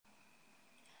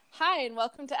Hi, and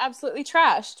welcome to Absolutely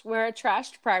Trashed, where a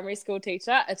trashed primary school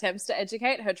teacher attempts to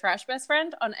educate her trash best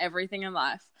friend on everything in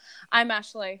life. I'm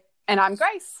Ashley. And I'm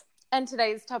Grace. And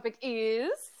today's topic is...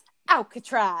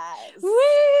 Alcatraz. Woo!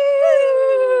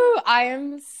 I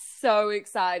am so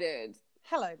excited.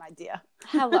 Hello, my dear.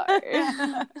 Hello.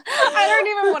 I don't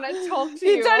even want to talk to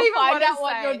you. You don't even find want to out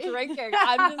what say. you're drinking.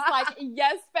 I'm just like,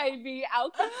 yes, baby,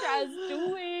 Alcatraz,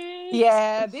 do it.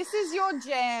 Yeah, this is your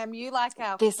jam. You like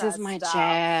Alcatraz. This is my stuff.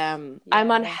 jam. Yeah.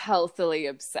 I'm unhealthily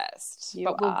obsessed, You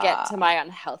but we'll are. get to my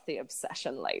unhealthy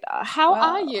obsession later. How Well,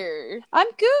 are you? I'm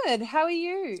good. How are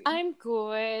you? I'm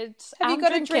good. Have you I'm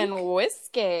got a drinking drink?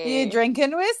 whiskey. You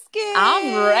drinking whiskey?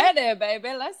 I'm ready,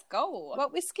 baby. Let's go.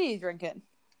 What whiskey are you drinking?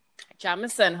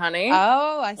 Jameson, honey.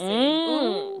 Oh, I see. Mm.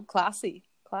 Ooh, classy.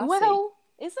 Classy. Well,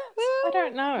 is it? I Well,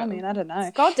 don't know. I mean, I don't know.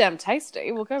 It's goddamn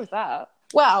tasty. We'll go with that.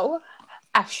 Well,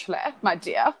 Ashley, my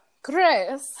dear,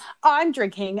 Grace. I'm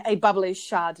drinking a bubbly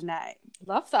Chardonnay.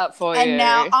 Love that for you. And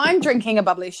now I'm drinking a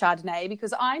bubbly Chardonnay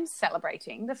because I'm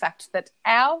celebrating the fact that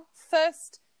our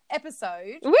first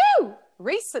episode Woo!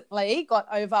 recently got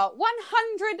over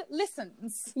 100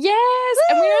 listens. Yes.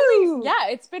 And we Woo! only,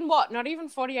 it's been what? Not even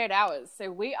 48 hours. So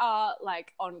we are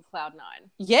like on cloud nine.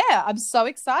 Yeah, I'm so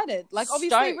excited. Like,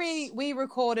 obviously, Stoked. we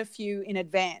record a few in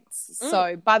advance.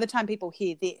 So by the time people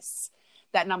hear this,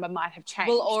 that number might have changed.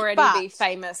 We'll already But- be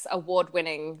famous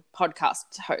award-winning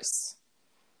podcast hosts.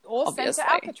 Or obviously. sent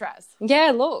to Alcatraz.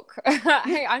 Yeah, look.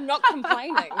 Hey, I'm not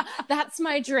complaining. That's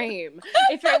my dream.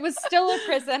 If it was still a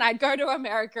prison, I'd go to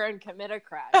America and commit a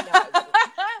crime. No,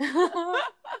 I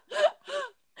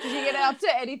Did you get up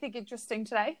to anything interesting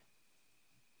today?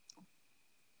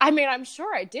 I mean, I'm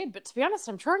sure I did, but to be honest,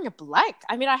 I'm drawing a blank.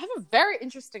 I mean, I have a very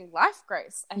interesting life,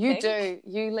 Grace. I think. do.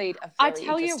 You lead a very I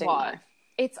tell you interesting what, life.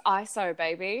 it's ISO,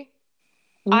 baby.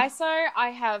 Mm. ISO, I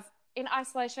have in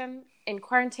isolation, in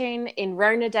quarantine, in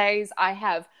Rona days, I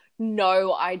have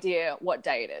no idea what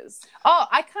day it is. Oh,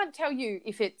 I can't tell you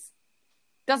if it's...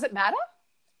 Does it matter?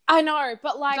 I know,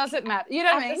 but like... Does it matter? You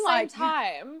know what I at mean? the same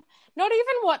time, not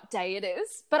even what day it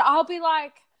is, but I'll be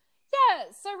like, yeah,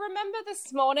 so remember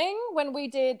this morning when we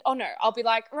did... Oh, no, I'll be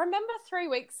like, remember 3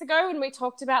 weeks ago when we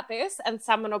talked about this? And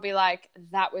someone will be like,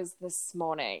 that was this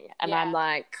morning. And Yeah. I'm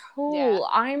like, cool, Yeah.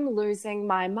 I'm losing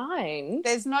my mind.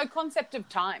 There's no concept of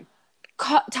time.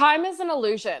 Time is an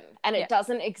illusion, and Yeah. it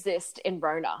doesn't exist in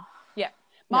Rona. Yeah.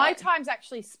 My No. time's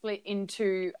actually split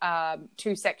into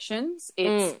two sections.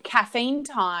 It's caffeine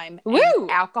time Woo! and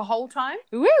alcohol time.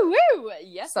 Woo, woo!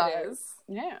 Yes, So, it is.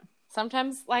 Yeah.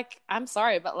 Sometimes, like, I'm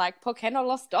sorry, but, like, ¿por qué no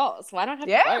los dos? Why not have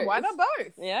Yeah, both? why not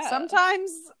both? Yeah.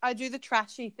 Sometimes I do the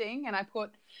trashy thing and I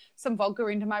put some vodka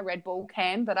into my Red Bull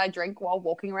can that I drink while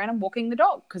walking around and walking the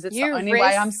dog because it's the You only way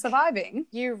risk- I'm surviving.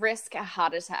 You risk a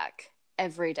heart attack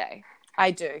every day.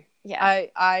 I do. Yeah.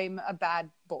 I'm a bad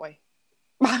boy.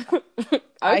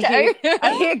 Okay.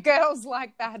 I hear girls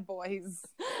like bad boys.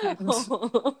 And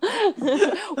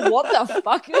What the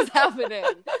fuck is happening?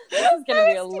 This is going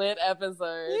to be a lit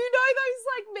episode. you know those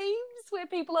like memes where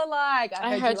people are like,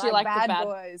 I heard you like the bad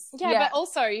boys. Yeah, but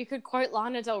also you could quote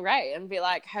Lana Del Rey and be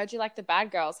like, heard you like the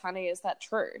bad girls, honey, is that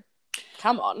true?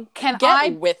 Come on. Can Get I-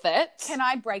 with it. Can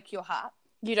I break your heart?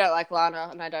 You don't like Lana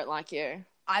and I don't like you.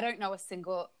 I don't know a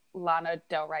single Lana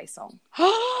Del Rey song.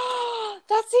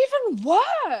 That's even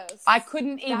worse. I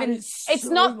couldn't even. It's so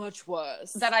not much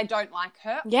worse. that I don't like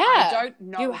her. Yeah. I don't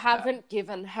know. You her. haven't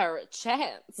given her a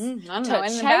chance I don't know to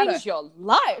anything about her. change your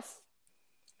life.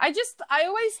 I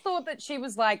always thought that she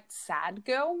was like sad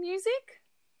girl music,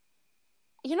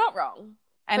 You're not wrong.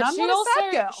 and But I'm not a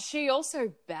sad girl. She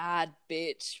also bad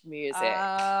bitch music.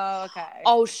 Oh, okay.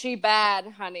 Oh, she bad,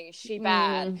 honey. She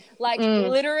bad. Like,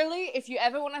 literally, if you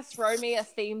ever want to throw me a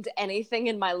themed anything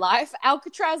in my life,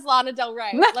 Alcatraz, Lana Del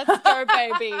Rey. Let's go,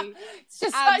 baby. It's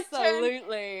just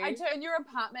Absolutely. I turn your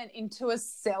apartment into a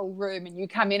cell room, and you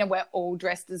come in, and we're all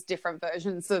dressed as different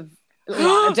versions of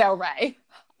Lana Del Rey.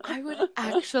 I would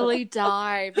actually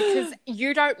die because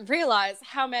you don't realize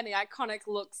how many iconic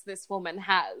looks this woman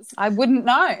has. I wouldn't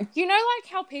know. You know, like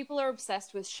how people are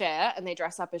obsessed with Cher and they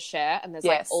dress up as Cher and there's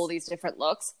like Yes. all these different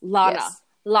looks? Lana. Yes.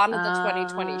 Lana the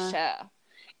 2020 Cher.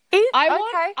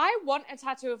 I want a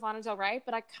tattoo of Lana Del Rey,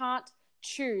 but I can't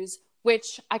choose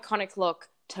which iconic look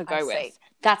to go I with. see.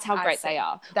 That's how I great see. they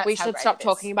are. That's We how should great stop it is.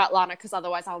 talking about Lana because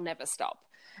otherwise I'll never stop.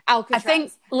 Alcatraz. I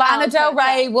think Lana Del Alcatraz.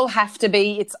 Rey will have to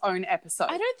be its own episode.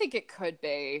 I don't think it could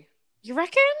be. You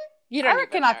reckon? You don't I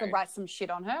reckon even I know. could write some shit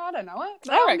on her. I don't know it.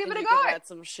 But I I'll reckon give it a you go. could write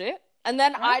some shit. And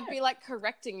then I'd be like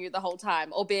correcting you the whole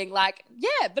time or being like,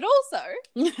 yeah, but also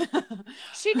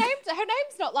her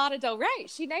name's not Lana Del Rey.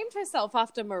 She named herself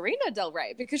after Marina Del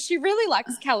Rey because she really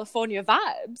likes California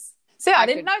vibes. See, I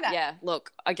didn't know that. Yeah,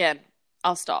 look, again,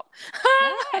 I'll stop.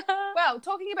 Right. Well,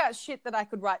 talking about shit that I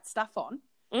could write stuff on.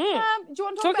 Do you want to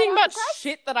talk Talking about Alcatraz?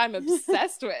 shit that I'm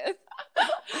obsessed with.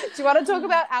 Do you want to talk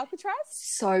about Alcatraz?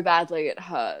 So badly it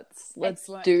hurts. Let's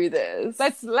Excellent. do this.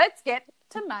 Let's get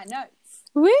to my notes.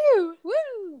 Woo!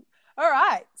 Woo! All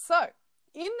right. So,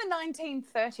 in the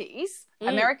 1930s,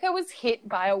 America was hit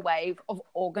by a wave of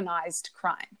organized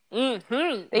crime.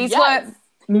 Mm-hmm. These were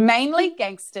mainly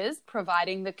gangsters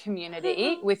providing the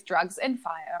community with drugs and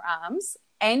firearms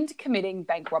and committing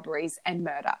bank robberies and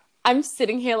murder. I'm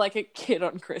sitting here like a kid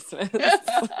on Christmas.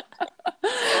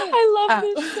 I love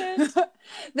this shit.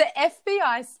 The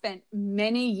FBI spent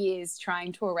many years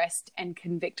trying to arrest and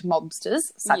convict mobsters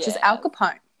such as Al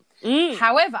Capone.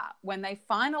 However, when they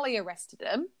finally arrested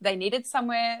him, they needed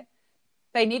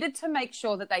to make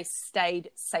sure that they stayed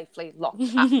safely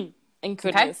locked up. And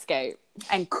couldn't escape.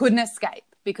 And couldn't escape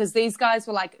because these guys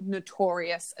were like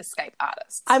notorious escape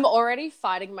artists. I'm already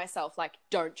fighting myself like,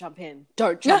 don't jump in.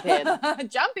 Don't jump in.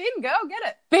 Jump in, girl, get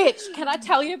it. Bitch, can I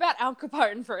tell you about Al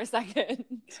Capone for a second?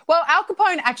 Well, Al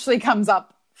Capone actually comes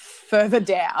up further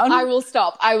down. I will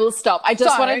stop. I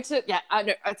just wanted to, I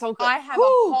know, it's all good. I have a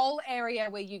whole area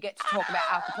where you get to talk about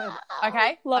Al Capone,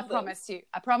 okay? Love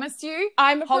I promised you.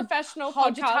 I'm a professional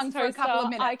hold your podcast tongue for a couple of hoster.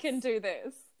 minutes. I can do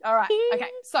this. All right, okay,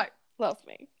 so. Love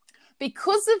me.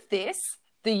 Because of this,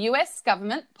 the US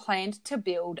government planned to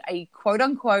build a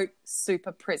quote-unquote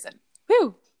super prison.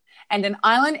 Whew. And an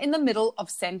island in the middle of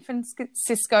San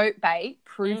Francisco Bay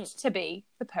proved to be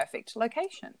the perfect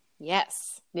location.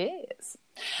 Yes. Yes.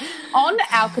 On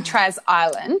Alcatraz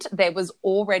Island, there was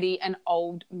already an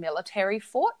old military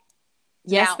fort.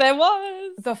 Yes, Now, there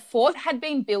was. The fort had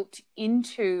been built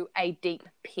into a deep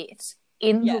pit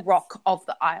in the rock of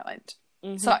the island.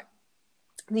 Mm-hmm. So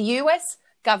the US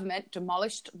government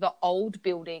demolished the old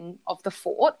building of the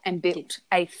fort and built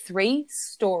a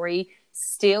 3-story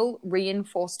steel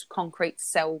reinforced concrete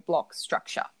cell block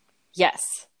structure.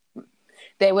 Yes.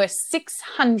 There were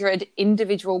 600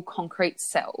 individual concrete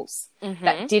cells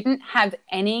that didn't have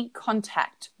any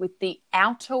contact with the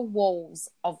outer walls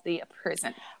of the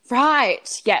prison. Right.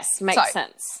 Yes, makes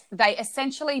sense. They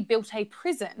essentially built a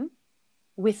prison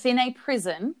within a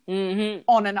prison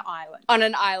on an island. On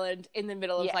an island in the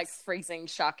middle of like freezing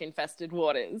shark-infested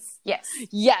waters. Yes.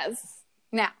 Yes.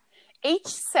 Now, each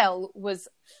cell was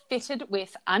fitted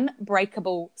with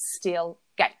unbreakable steel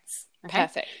gates. Okay?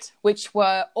 Perfect. Which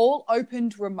were all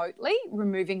opened remotely,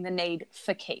 removing the need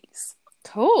for keys.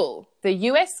 Cool. The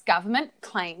US government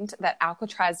claimed that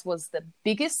Alcatraz was the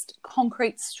biggest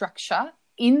concrete structure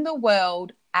in the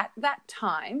world at that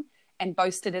time and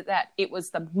boasted that it was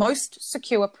the most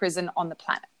secure prison on the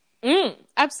planet.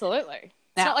 Absolutely.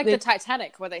 It's not like the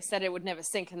Titanic where they said it would never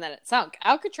sink and then it sunk.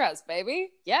 Alcatraz,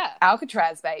 baby. Yeah.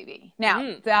 Alcatraz, baby.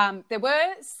 Now, there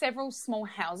were several small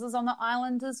houses on the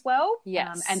island as well.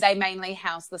 Yes. And they mainly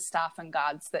housed the staff and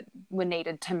guards that were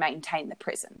needed to maintain the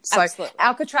prison. So Absolutely.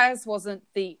 Alcatraz wasn't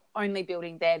the only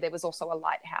building there. There was also a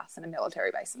lighthouse and a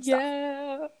military base and stuff.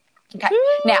 Yeah. Okay.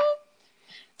 Now,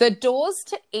 the doors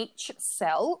to each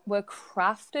cell were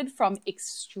crafted from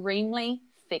extremely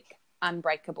thick,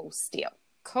 unbreakable steel.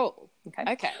 Cool.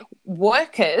 Okay.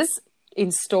 Workers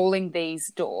installing these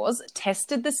doors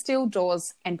tested the steel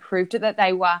doors and proved that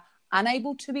they were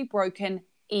unable to be broken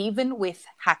even with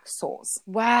hacksaws.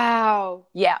 Wow.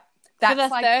 Yeah. That's for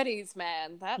the 30s,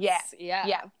 man. That's,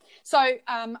 yeah. So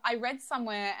I read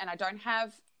somewhere, and I don't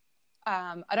have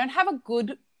a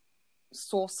good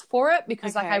source for it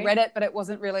because like I read it, but it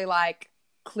wasn't really like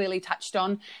clearly touched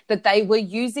on, that they were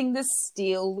using the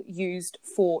steel used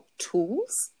for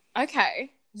tools.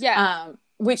 Okay. Yeah.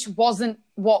 Which wasn't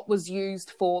what was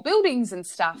used for buildings and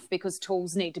stuff, because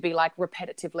tools need to be like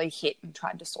repetitively hit and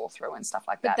tried to saw through and stuff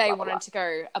like that. But they wanted to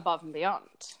go above and beyond.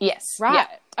 Yes. Right.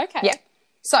 Yeah. Okay. Yeah.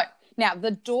 So now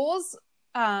the doors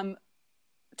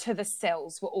to the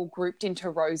cells were all grouped into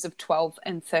rows of 12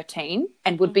 and 13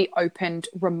 and would be opened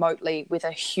remotely with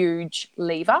a huge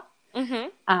lever.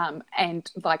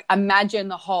 And like imagine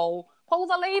the whole pull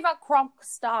the lever, Kronk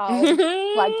style,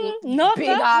 like not big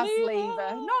ass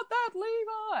lever. Not that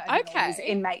lever. And okay. These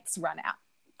inmates run out.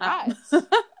 Right.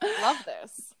 Love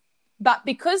this. But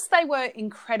because they were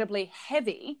incredibly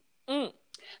heavy,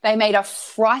 they made a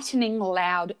frightening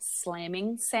loud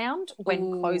slamming sound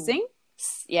when closing.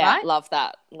 Yeah, right? Love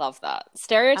that.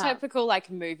 Stereotypical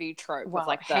like movie trope of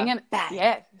like hang on, bang.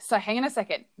 Yeah. So hang on a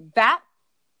second. That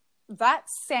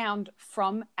sound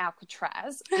from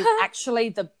Alcatraz is actually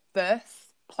the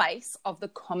birthplace of the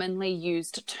commonly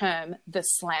used term the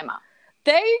slammer.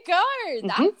 There you go.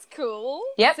 That's cool.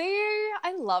 Yep. See,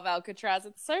 I love Alcatraz.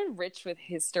 It's so rich with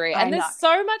history. I And know. there's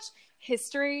so much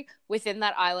history within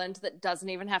that island that doesn't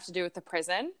even have to do with the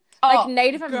prison. Oh, like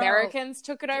Native girl. Americans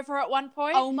took it over at one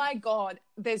point. Oh my God.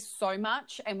 There's so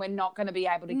much and we're not going to be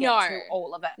able to get to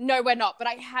all of it. No, we're not. But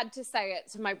I had to say it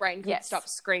so my brain could stop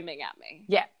screaming at me.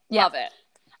 Yeah. Love it.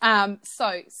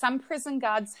 So some prison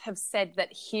guards have said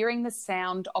that hearing the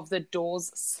sound of the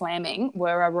doors slamming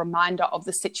were a reminder of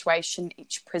the situation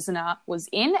each prisoner was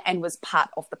in and was part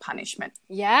of the punishment.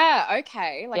 Yeah,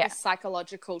 okay. Like a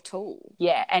psychological tool.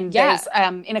 Yeah, and there's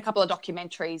in a couple of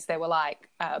documentaries there were like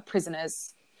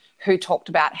prisoners who talked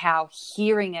about how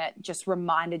hearing it just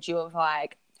reminded you of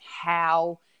like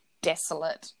how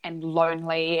desolate and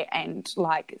lonely and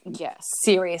like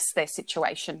serious their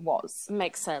situation was.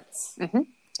 Makes sense. Mm-hmm.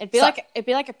 It'd be like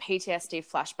a PTSD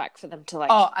flashback for them to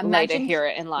like later hear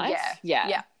it in life.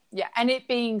 Yeah. And it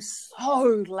being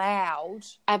so loud.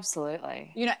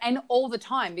 Absolutely. You know, and all the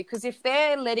time, because if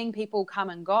they're letting people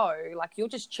come and go, like you're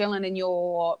just chilling in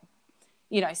your,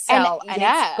 you know, cell and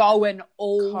it's going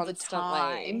all constantly. The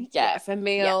time. Yeah, for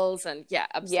meals and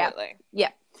absolutely.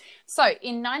 Yeah. So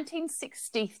in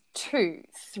 1962,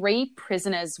 3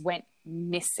 prisoners went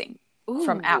missing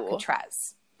from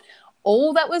Alcatraz.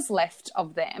 All that was left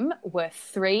of them were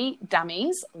 3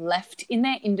 dummies left in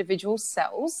their individual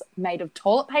cells made of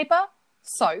toilet paper,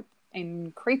 soap,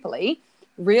 and creepily,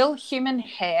 real human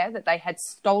hair that they had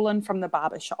stolen from the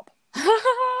barber shop.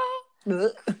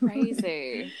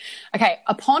 Crazy. Okay,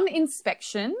 upon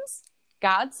inspections,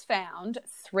 guards found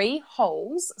 3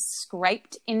 holes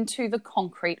scraped into the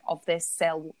concrete of their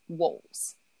cell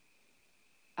walls.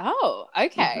 Oh,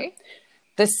 okay. Mm-hmm.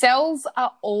 The cells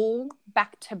are all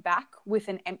back to back with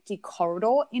an empty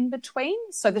corridor in between.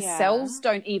 So the cells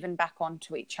don't even back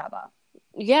onto each other.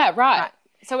 Yeah, right.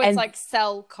 So it's like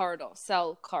cell corridor.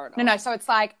 No. So it's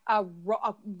like a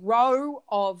row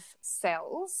of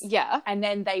cells. Yeah. And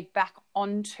then they back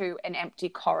onto an empty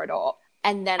corridor.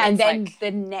 And then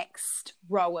the next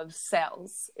row of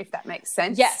cells, if that makes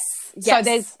sense. Yes. So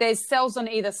there's cells on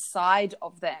either side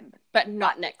of them. But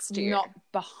not next to you. Not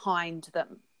behind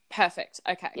them. Perfect.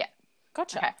 Okay. Yeah.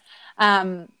 Gotcha.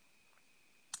 Okay.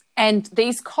 And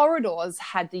these corridors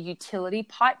had the utility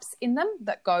pipes in them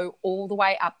that go all the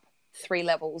way up 3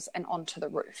 levels and onto the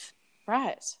roof.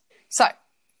 Right. So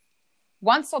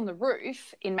once on the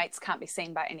roof, inmates can't be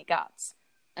seen by any guards.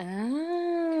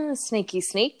 Ah, sneaky.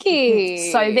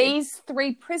 So these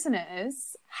 3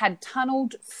 prisoners had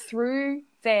tunneled through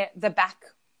the back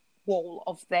wall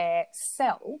of their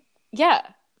cell. Yeah.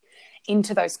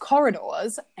 Into those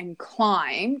corridors and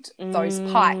climbed those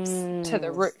pipes to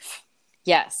the roof.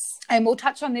 Yes. And we'll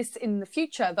touch on this in the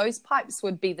future. Those pipes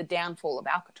would be the downfall of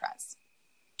Alcatraz.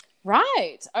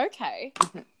 Right. Okay.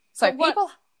 Mm-hmm. So people...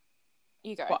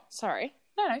 You go. What? Sorry.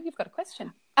 No, you've got a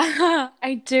question.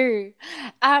 I do.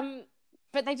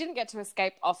 But they didn't get to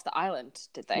escape off the island,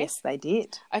 did they? Yes, they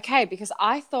did. Okay, because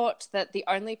I thought that the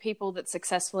only people that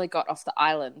successfully got off the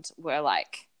island were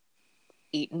like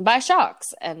eaten by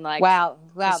sharks and like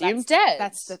presumed dead.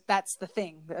 That's the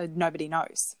thing. Nobody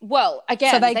knows. Well,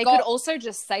 again, so they could also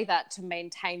just say that to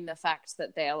maintain the fact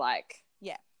that they're like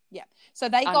So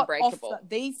they unbreakable. got off.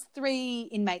 These 3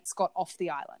 inmates got off the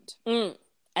island,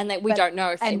 and we don't know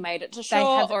if they made it to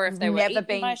shore or if they were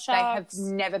eaten by sharks. They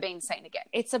have never been seen again.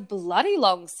 It's a bloody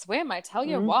long swim, I tell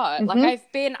you what. Like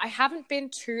I haven't been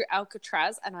to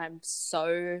Alcatraz, and I'm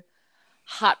so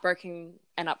heartbroken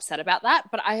and upset about that,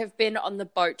 but I have been on the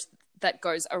boat that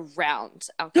goes around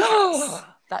Alcatraz.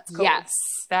 That's cool. Yes.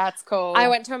 That's cool. I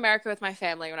went to America with my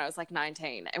family when I was like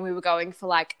 19, and we were going for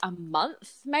like a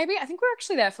month, maybe. I think we were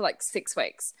actually there for like 6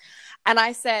 weeks. And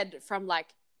I said from like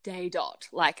day dot,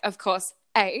 like, of course,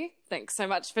 A, thanks so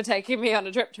much for taking me on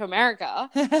a trip to America.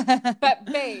 But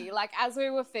B, like as we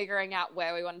were figuring out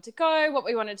where we wanted to go, what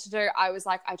we wanted to do, I was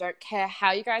like, I don't care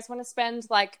how you guys want to spend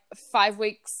like 5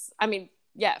 weeks.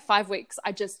 5 weeks.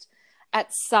 I just,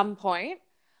 at some point,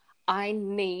 I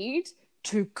need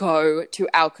to go to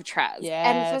Alcatraz. Yes.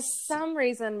 And for some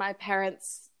reason, my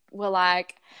parents were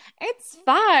like, it's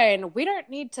fine. We don't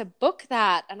need to book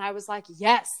that. And I was like,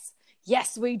 yes,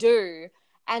 we do.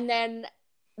 And then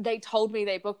they told me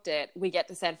they booked it. We get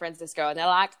to San Francisco and they're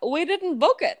like, we didn't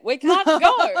book it. We can't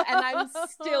go. And I'm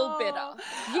still bitter.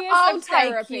 Years of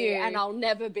therapy and I'll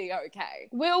never be okay.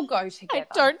 We'll go together.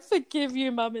 I don't forgive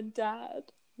you, Mum and Dad.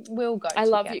 We'll go together. I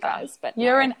love you guys, but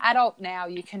you're an adult now.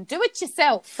 You can do it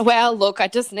yourself. Well, look, I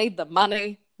just need the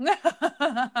money.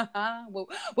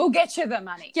 We'll get you the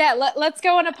money. Yeah, let's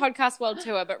go on a podcast world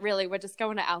tour, but really, we're just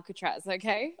going to Alcatraz,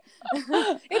 okay? It's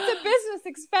a business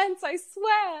expense, I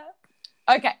swear.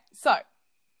 Okay, so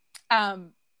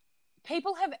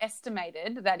people have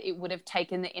estimated that it would have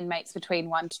taken the inmates between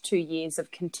 1 to 2 years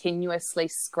of continuously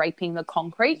scraping the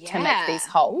concrete to make these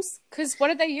holes. Because what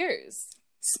did they use?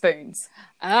 Spoons.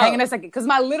 Oh. Hang on a second, because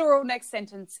my literal next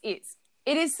sentence is,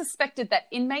 it is suspected that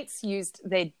inmates used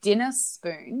their dinner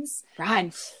spoons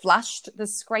and flushed the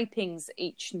scrapings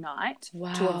each night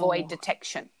to avoid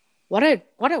detection. What a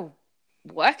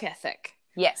work ethic.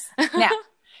 Yes. Now,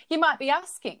 you might be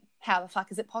asking, how the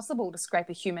fuck is it possible to scrape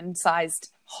a human-sized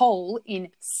hole in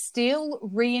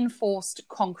steel-reinforced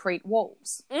concrete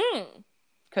walls?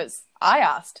 Because I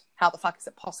asked, how the fuck is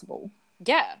it possible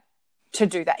to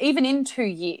do that, even in 2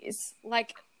 years?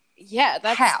 Like, yeah,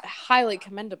 that's highly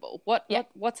commendable.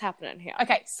 What's happening here?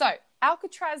 Okay, so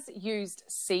Alcatraz used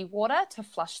seawater to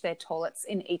flush their toilets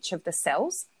in each of the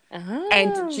cells.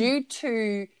 And due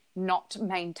to not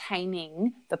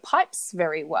maintaining the pipes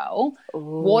very well,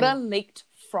 water leaked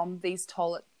from these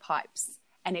toilet pipes,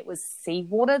 and it was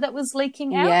seawater that was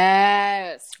leaking out.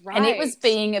 Yes, right. And it was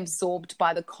being absorbed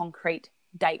by the concrete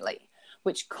daily,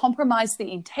 which compromised the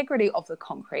integrity of the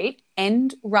concrete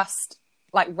and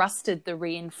rusted the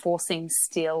reinforcing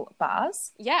steel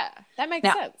bars. Yeah, that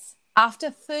makes sense. After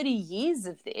 30 years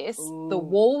of this, the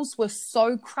walls were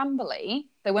so crumbly,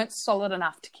 they weren't solid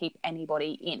enough to keep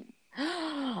anybody in.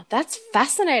 That's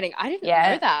fascinating. I didn't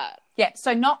know that. Yeah,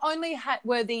 so not only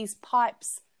were these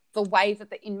pipes the way that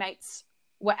the inmates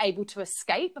were able to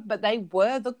escape, but they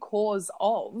were the cause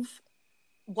of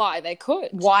why they could.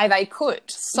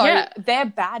 So their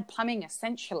bad plumbing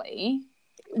essentially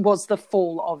was the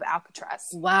fall of Alcatraz.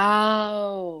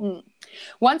 Wow.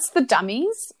 Once the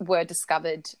dummies were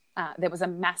discovered, there was a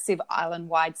massive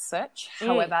island-wide search.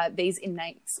 However, these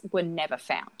inmates were never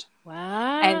found.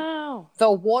 Wow. And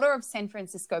the water of San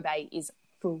Francisco Bay is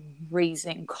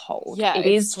freezing cold. Yeah, it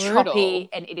is choppy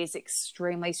and it is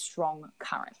extremely strong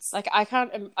currents. Like, I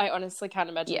honestly can't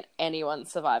imagine anyone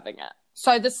surviving it.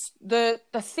 So the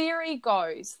theory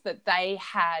goes that they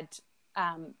had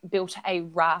built a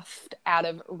raft out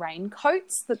of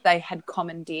raincoats that they had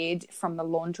commandeered from the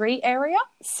laundry area.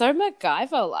 So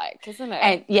MacGyver-like, isn't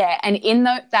it? And in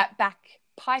that back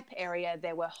pipe area,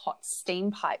 there were hot steam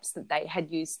pipes that they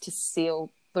had used to seal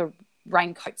the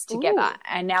raincoats together. Ooh,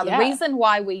 and now the reason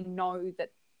why we know that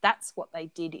that's what they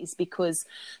did is because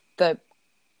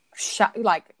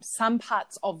some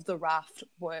parts of the raft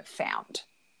were found.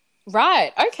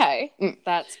 Right. Okay.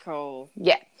 That's cool.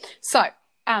 Yeah. So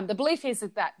the belief is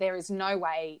that there is no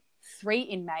way 3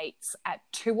 inmates at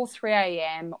 2 or 3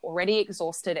 a.m., already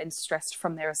exhausted and stressed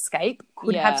from their escape,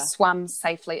 could have swum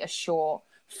safely ashore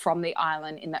from the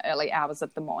island in the early hours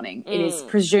of the morning. It is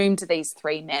presumed these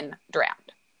 3 men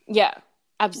drowned. Yeah,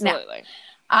 absolutely.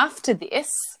 Now, after this,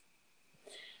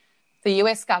 the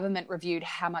US government reviewed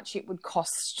how much it would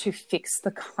cost to fix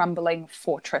the crumbling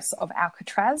fortress of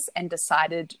Alcatraz and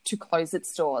decided to close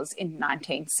its doors in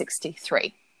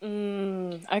 1963.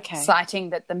 Okay. Citing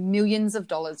that the millions of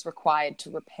dollars required to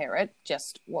repair it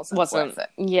just wasn't worth it.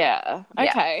 Yeah.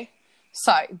 Okay. Yeah.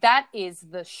 So that is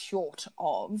the short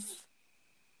of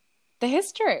the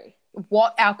history.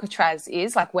 What Alcatraz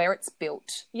is, like where it's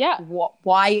built. Yeah.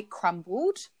 Why it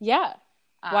crumbled. Yeah.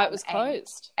 Why it was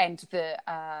closed. And the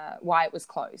why it was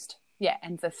closed. Yeah.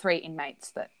 And the 3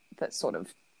 inmates that sort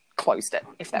of closed it,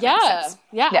 if that makes sense.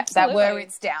 Yeah. That were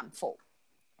its downfall.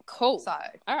 Cool. So,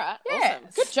 all right. Yeah. Awesome.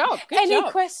 Good job. Any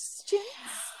questions?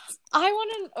 I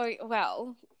want to,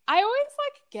 well, I always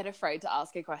get afraid to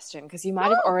ask a question because you might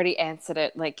have already answered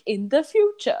it in the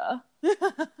future.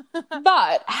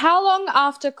 But how long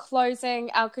after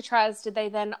closing Alcatraz did they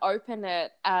then open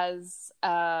it as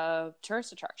a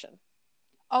tourist attraction?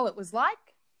 Oh, it was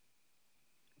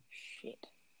shit.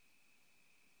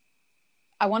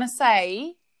 I want to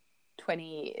say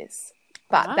 20 years.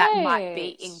 But that might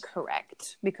be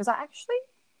incorrect because I actually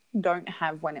don't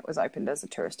have when it was opened as a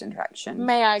tourist attraction.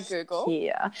 May I Google?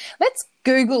 Here. Let's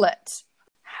Google it.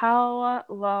 How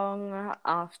long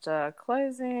after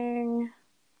closing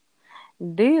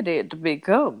did it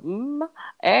become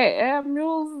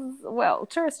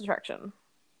tourist attraction?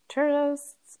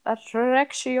 Tourist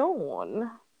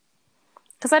attraction.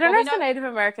 Because I don't know if the Native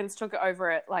Americans took over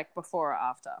it before or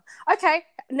after. Okay.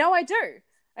 No, I do.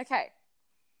 Okay.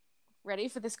 Ready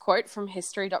for this quote from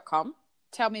history.com?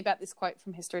 Tell me about this quote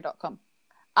from history.com.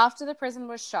 After the prison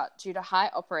was shut due to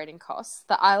high operating costs,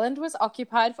 the island was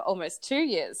occupied for almost 2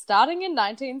 years, starting in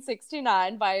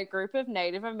 1969 by a group of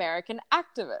Native American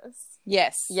activists.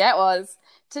 Yes. Yeah, it was.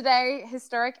 Today,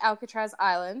 historic Alcatraz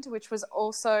Island, which was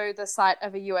also the site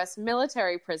of a US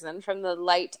military prison from the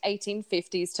late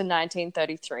 1850s to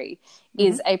 1933,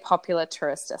 is a popular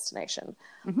tourist destination.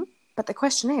 Mm-hmm. But the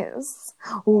question is,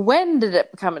 when did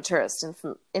it become a tourist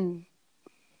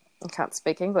I can't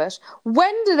speak English.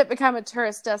 When did it become a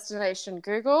tourist destination,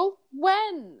 Google?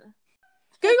 When?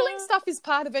 Googling stuff is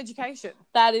part of education.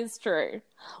 That is true.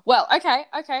 Well, okay.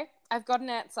 I've got an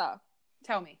answer.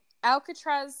 Tell me.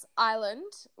 Alcatraz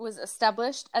Island was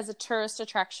established as a tourist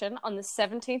attraction on the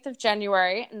 17th of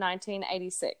January,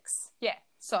 1986. Yeah,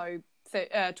 so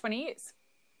 20 years.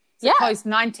 So it closed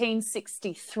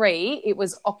 1963. It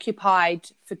was occupied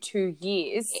for 2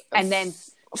 years, and then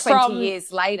 20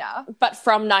 years later. But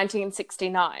from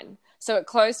 1969. So it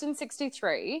closed in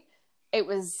 63. It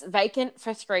was vacant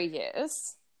for 3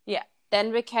 years. Yeah.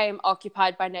 Then became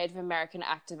occupied by Native American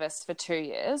activists for 2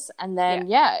 years. And then,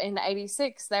 in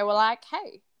 86, they were like,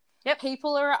 hey,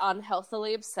 people are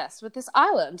unhealthily obsessed with this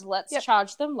island. Let's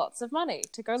charge them lots of money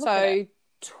to go look at it.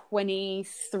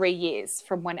 23 years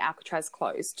from when Alcatraz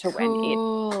closed to when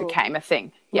it became a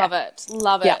thing. Yeah.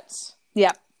 Love it.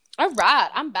 Yeah. All right,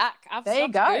 I'm back. I've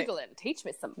stopped Googling. Teach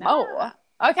me some more.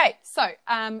 Okay, so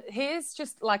here's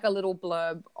just like a little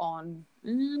blurb on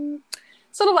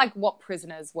sort of like what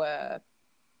prisoners were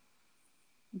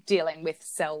dealing with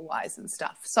cell-wise and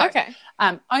stuff. So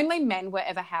only men were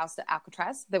ever housed at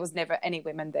Alcatraz. There was never any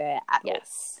women there at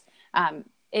all.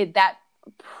 That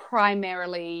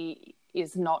primarily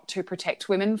is not to protect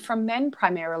women from men.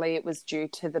 Primarily it was due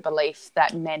to the belief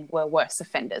that men were worse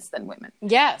offenders than women.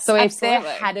 Yes, so absolutely. If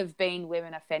there had have been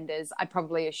women offenders, I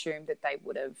probably assumed that they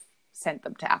would have sent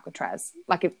them to Alcatraz.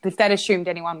 Like if they'd assumed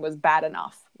anyone was bad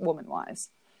enough, woman-wise.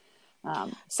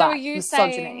 So are you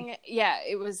saying,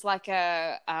 it was like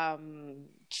a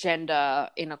gender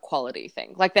inequality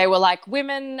thing? Like they were like,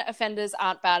 women offenders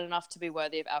aren't bad enough to be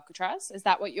worthy of Alcatraz? Is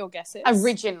that what your guess is?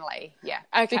 Originally, yeah.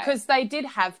 Okay. Because they did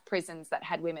have prisons that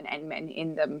had women and men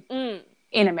in them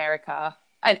in America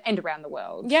and around the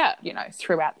world,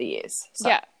 throughout the years. So,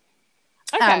 yeah.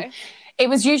 Okay. It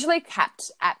was usually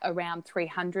capped at around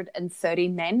 330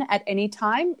 men at any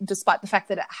time, despite the fact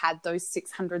that it had those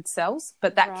 600 cells,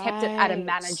 but that kept it at a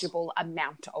manageable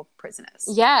amount of prisoners.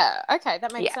 Yeah, okay,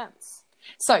 that makes sense.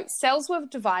 So cells were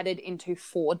divided into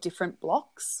 4 different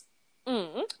blocks.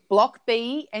 Block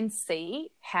B and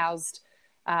C housed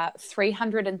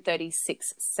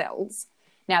 336 cells.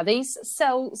 Now, these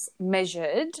cells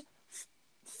measured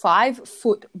 5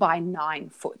 foot by 9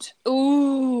 foot.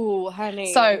 Ooh,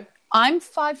 honey. So I'm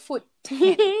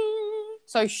 5'10",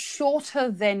 so shorter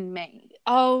than me.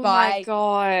 Oh my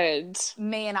God.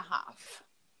 Me and a half.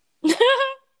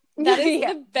 That is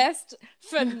the best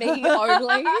for me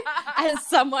only as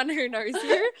someone who knows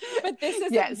you. But this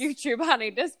isn't YouTube, honey.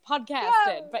 This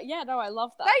podcasted. But I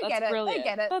love that. They get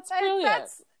it. That's brilliant.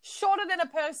 That's shorter than a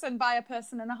person by a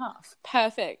person and a half.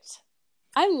 Perfect.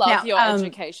 I love your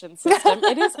education system.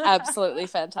 It is absolutely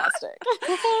fantastic.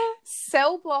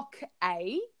 Cell block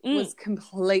A was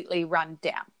completely run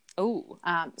down. Ooh.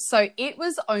 So it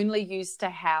was only used to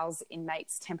house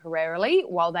inmates temporarily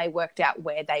while they worked out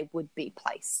where they would be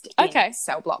placed in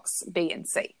cell blocks B and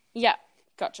C. Yeah,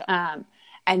 gotcha.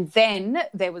 And then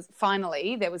there was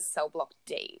cell block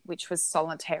D, which was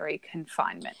solitary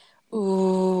confignment.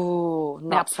 Ooh,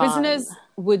 now prisoners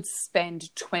would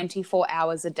spend 24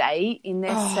 hours a day in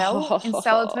their cell in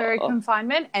solitary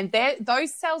confinement, and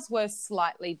those cells were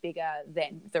slightly bigger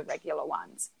than the regular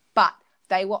ones, but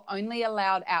they were only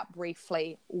allowed out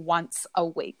briefly once a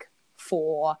week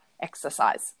for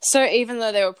exercise. So even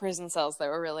though they were prison cells, they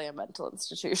were really a mental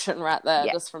institution right there,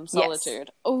 just from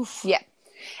solitude. Oof. Yeah.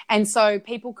 And so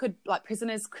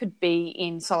prisoners could be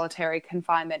in solitary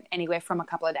confinement anywhere from a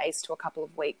couple of days to a couple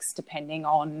of weeks, depending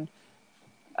on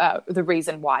the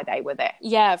reason why they were there.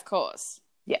 Yeah, of course.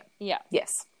 Yeah. Yeah.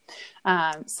 Yes.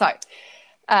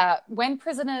 When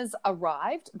prisoners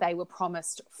arrived, they were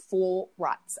promised 4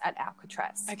 rights at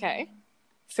Alcatraz. Okay.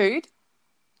 Food,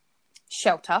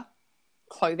 shelter,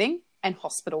 clothing, and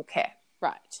hospital care.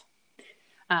 Right.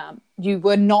 You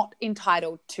were not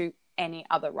entitled to any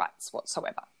other rights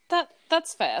whatsoever.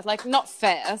 That's fair. Like, not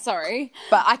fair, sorry.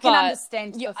 But I can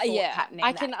understand the thought happening.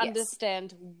 I can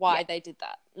understand why they did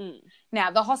that. Now,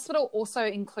 the hospital also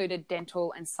included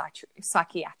dental and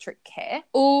psychiatric care.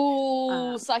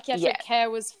 Ooh, psychiatric care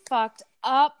was fucked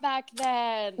up back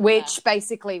then. Which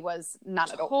basically was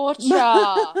none at all.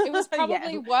 Torture. It was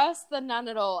probably worse than none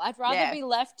at all. I'd rather be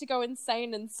left to go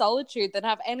insane in solitude than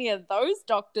have any of those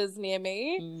doctors near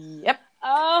me. Yep.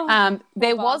 Oh,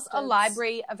 there was a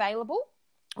library available.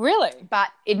 Really? But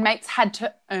inmates had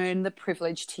to earn the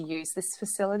privilege to use this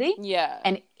facility. Yeah.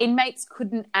 And inmates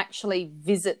couldn't actually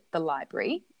visit the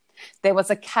library. There was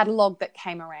a catalogue that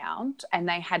came around and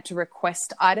they had to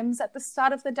request items at the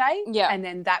start of the day. Yeah. And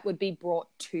then that would be brought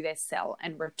to their cell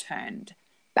and returned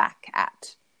back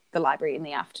at the library in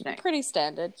the afternoon. Pretty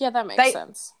standard. Yeah, that makes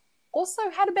sense. also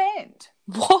had a band.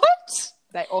 What?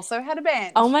 They also had a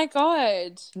band. Oh my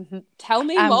God. Mm-hmm. Tell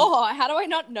me more. How do I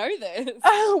not know this?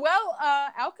 Well,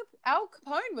 Al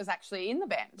Capone was actually in the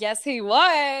band. Yes, he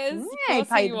was. Yeah, he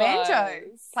played the banjo.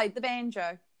 Played the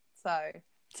banjo. So,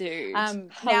 dude,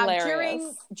 now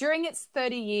during its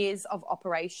 30 years of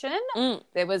operation,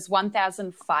 there was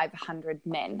 1,500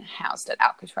 men housed at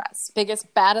Alcatraz.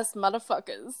 Biggest, baddest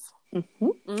motherfuckers.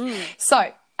 Mm-hmm.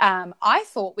 So, I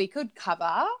thought we could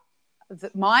cover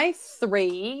my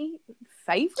 3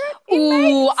 favorite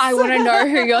inmates. Ooh, I want to know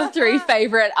who your 3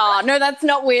 favorite are. No, that's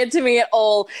not weird to me at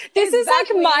all. This is like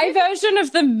my version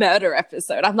of the murder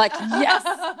episode. I'm like, yes,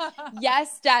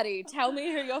 yes, daddy. Tell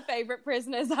me who your favorite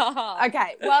prisoners are.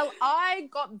 Okay, well, I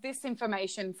got this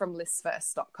information from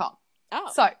listfirst.com. Oh,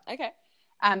 so okay.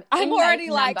 I'm already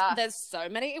like, there's so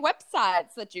many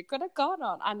websites that you could have gone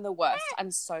on. I'm the worst. I'm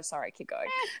so sorry. Keep going.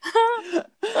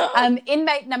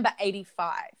 Inmate number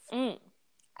 85.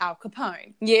 Al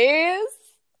Capone. Yes.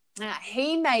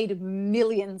 He made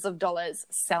millions of dollars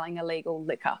selling illegal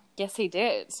liquor. Yes, he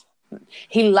did.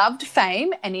 He loved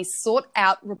fame and he sought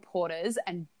out reporters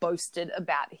and boasted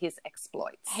about his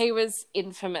exploits. He was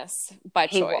infamous by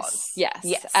choice. He was.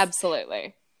 Yes,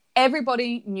 absolutely.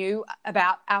 Everybody knew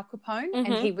about Al Capone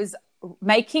and he was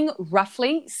making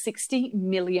roughly $60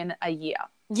 million a year.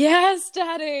 Yes,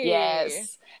 daddy.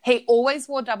 Yes. He always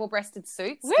wore double-breasted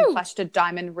suits and flashed a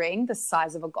diamond ring the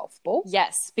size of a golf ball.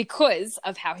 Yes, because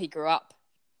of how he grew up.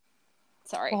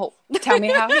 Sorry. Well, tell me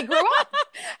how he grew up.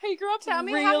 He grew up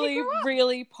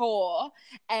really poor.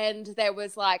 And there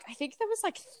was like, I think there was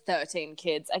like 13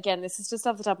 kids. Again, this is just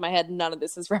off the top of my head. None of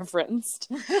this is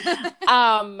referenced.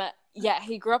 Yeah,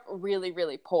 he grew up really,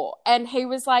 really poor. And he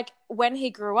was like, when he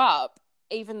grew up,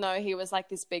 even though he was like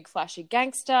this big flashy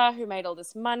gangster who made all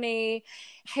this money,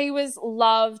 he was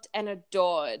loved and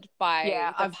adored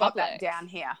by the I've public. got that down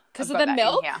here. Because of the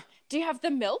milk? Do you have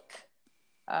the milk?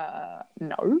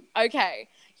 No. Okay.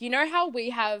 You know how we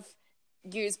have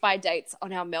use by dates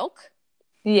on our milk?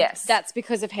 Yes. That's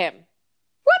because of him.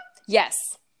 What?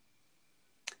 Yes.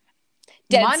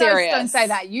 Dead My serious. notes don't say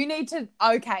that. You need to...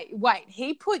 Okay, wait.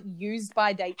 He put used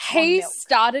by dates on He milk.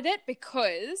 started it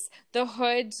because the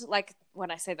hood, like,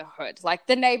 when I say the hood, like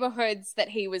the neighborhoods that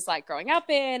he was like growing up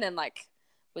in and like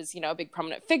was, you know, a big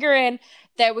prominent figure in,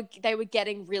 they were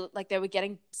getting they were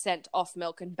getting sent off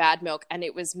milk and bad milk, and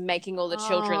it was making all the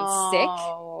children sick.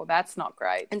 Oh, that's not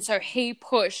great. And so he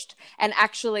pushed and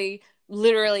actually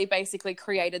literally basically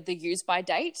created the use by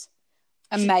date.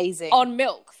 Amazing. On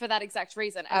milk for that exact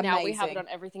reason. And now we have it on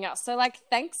everything else. So like,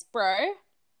 thanks, bro.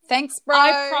 Thanks, bro.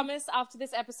 I promise after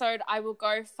this episode, I will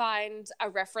go find a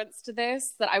reference to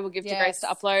this that I will give to Grace to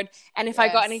upload. And if I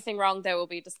got anything wrong, there will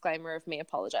be a disclaimer of me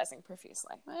apologizing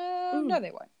profusely. No,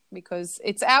 they won't, because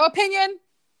it's our opinion.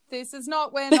 This is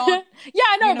not, we're not. Yeah,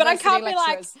 I know, but I can't be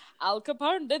like, Al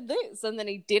Capone did this, and then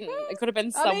he didn't. It could have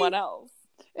been someone else.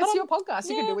 It's your podcast.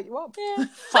 You can do what you want. Yeah.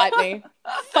 Fight me.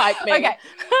 Fight me. Okay.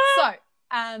 So,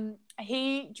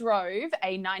 he drove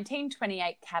a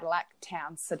 1928 Cadillac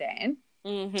Town sedan,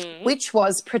 which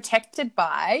was protected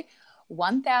by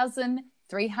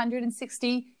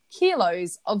 1,360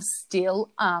 kilos of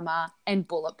steel armor and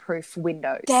bulletproof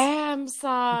windows. Damn,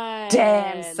 son.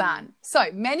 So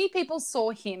many people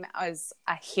saw him as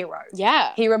a hero.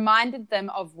 Yeah. He reminded them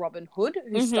of Robin Hood,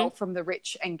 who stole from the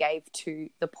rich and gave to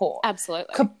the poor.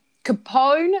 Absolutely.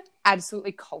 Capone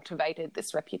absolutely cultivated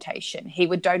this reputation. He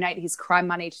would donate his crime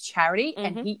money to charity,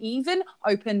 and he even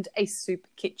opened a soup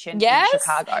kitchen in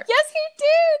Chicago. Yes, he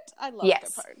did. I love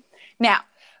Capone. Now,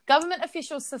 government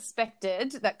officials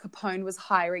suspected that Capone was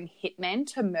hiring hitmen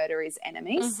to murder his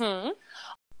enemies.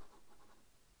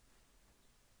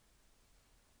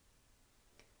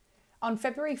 On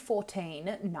February 14,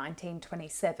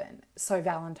 1927, so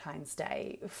Valentine's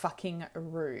Day, fucking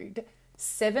rude,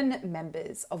 7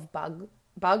 members of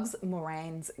Bugs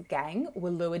Moran's gang were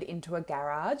lured into a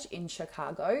garage in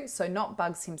Chicago. So not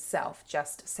Bugs himself,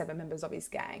 just 7 members of his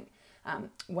gang.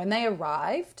 When they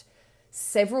arrived,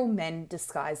 several men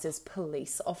disguised as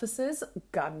police officers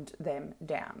gunned them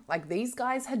down. Like, these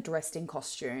guys had dressed in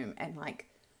costume and like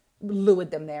lured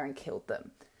them there and killed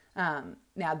them.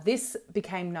 Now this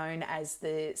became known as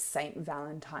the St.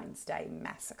 Valentine's Day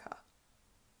Massacre.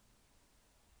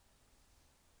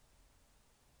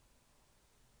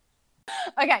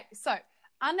 Okay, so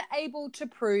unable to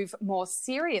prove more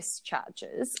serious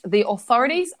charges, the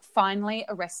authorities finally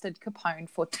arrested Capone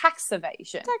for tax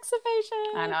evasion.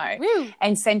 I know. Woo.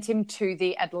 And sent him to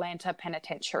the Atlanta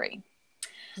Penitentiary.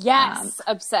 Yes,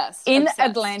 obsessed.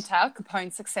 Atlanta,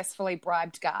 Capone successfully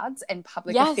bribed guards and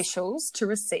public officials to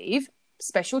receive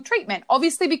special treatment,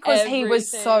 obviously because he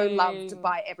was so Everything. loved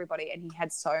by everybody and he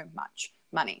had so much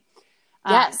money.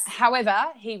 Yes.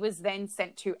 However, he was then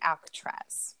sent to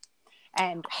Alcatraz.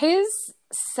 And his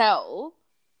cell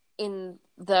in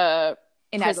the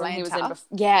prison Atlanta. he was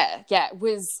in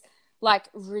was like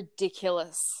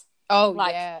ridiculous. Oh,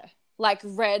 like, yeah. Like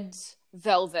red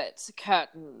velvet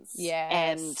curtains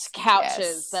and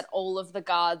couches that all of the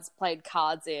guards played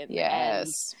cards in.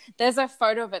 Yes. And there's a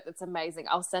photo of it that's amazing.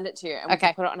 I'll send it to you and we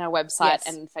can put it on our website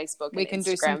and Facebook we and can Instagram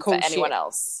do some cool for anyone shit.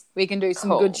 else. We can do some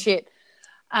good shit.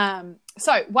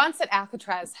 So once at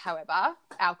Alcatraz, however,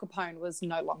 Al Capone was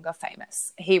no longer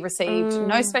famous. He received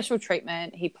no special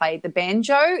treatment. He played the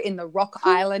banjo in the Rock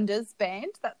Islanders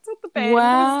band. That's what the band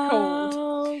was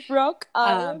called. Rock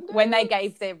Islanders. When they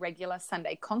gave their regular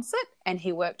Sunday concert, and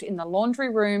he worked in the laundry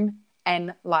room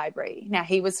and library. Now,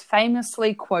 he was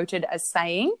famously quoted as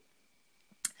saying,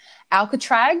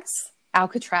 Alcatraz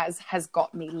has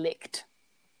got me licked.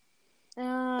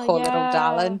 Poor little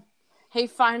darling. He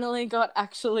finally got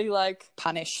actually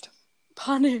punished.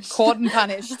 Caught and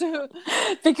punished.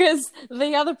 Because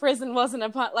the other prison wasn't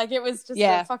it was just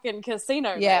a fucking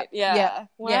casino. Yeah.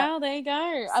 Wow, there you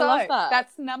go. So, I love that.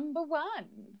 That's number one.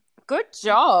 Good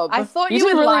job. I thought you did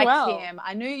would really like well. him.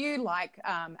 I knew you like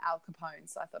Al Capone,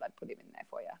 so I thought I'd put him in there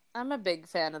for you. I'm a big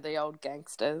fan of the old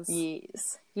gangsters.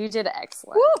 Yes. You did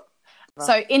excellent. Woo!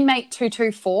 So inmate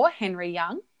 224, Henry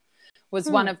Young, was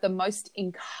one of the most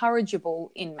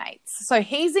incorrigible inmates. So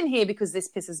he's in here because this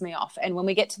pisses me off. And when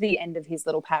we get to the end of his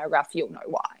little paragraph, you'll know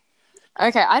why.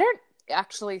 Okay, I don't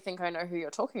actually think I know who you're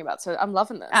talking about, so I'm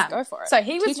loving this. Go for it. So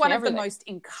he was one of the most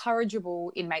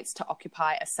incorrigible inmates to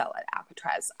occupy a cell at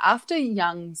Alcatraz. After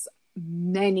Young's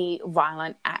many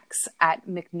violent acts at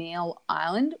McNeil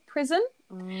Island Prison,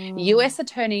 US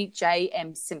Attorney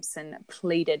J.M. Simpson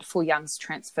pleaded for Young's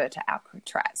transfer to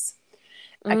Alcatraz.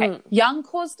 Okay, Young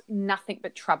caused nothing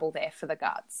but trouble there for the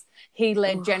guards. He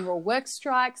led general work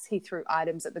strikes. He threw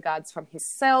items at the guards from his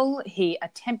cell. He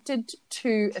attempted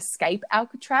to escape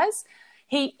Alcatraz.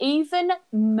 He even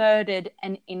murdered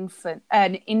an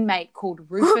inmate called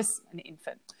Rufus.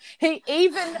 He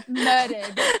even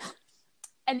murdered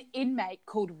an inmate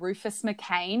called Rufus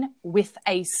McCain with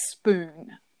a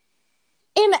spoon.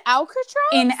 In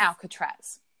Alcatraz? In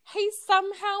Alcatraz. He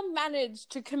somehow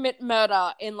managed to commit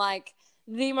murder in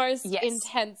the most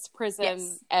intense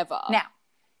prison ever. Now,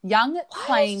 Young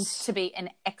claimed to be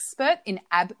an expert in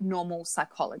abnormal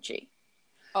psychology.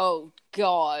 Oh,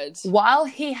 God. While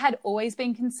he had always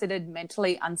been considered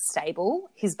mentally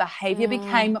unstable, his behavior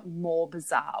became more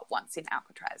bizarre once in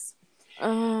Alcatraz.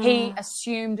 He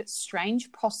assumed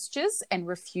strange postures and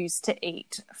refused to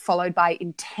eat, followed by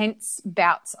intense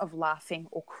bouts of laughing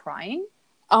or crying.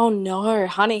 Oh, no,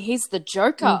 honey, he's the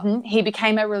Joker. He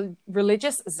became a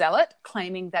religious zealot,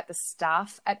 claiming that the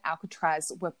staff at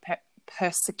Alcatraz were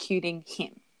persecuting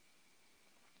him.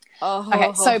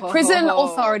 Okay, so prison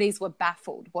authorities were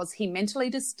baffled. Was he mentally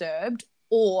disturbed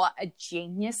or a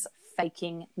genius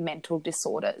faking mental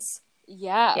disorders?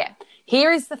 Yeah.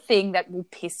 Here is the thing that will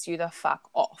piss you the fuck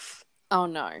off. Oh,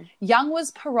 no. Young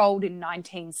was paroled in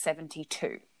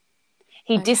 1972.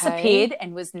 He disappeared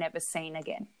and was never seen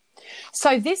again.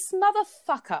 So this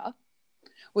motherfucker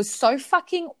was so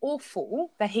fucking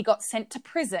awful that he got sent to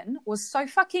prison, was so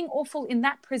fucking awful in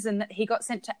that prison that he got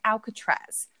sent to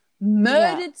Alcatraz,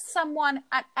 murdered someone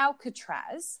at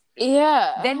Alcatraz,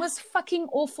 then was fucking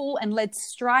awful and led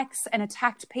strikes and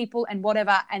attacked people and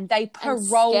whatever, and they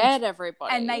paroled and scared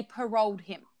everybody. And they paroled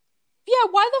him.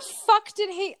 Yeah, why the fuck did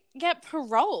he get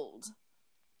paroled?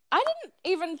 I didn't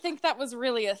even think that was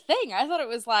really a thing. I thought it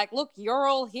was look, you're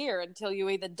all here until you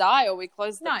either die or we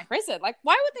close the prison. Why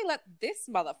would they let this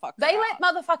motherfucker They out? let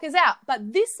motherfuckers out,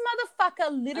 but this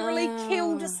motherfucker literally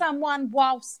killed someone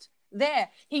whilst there.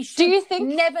 He should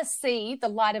never see the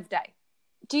light of day.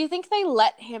 Do you think they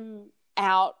let him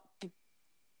out?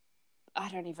 I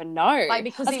don't even know.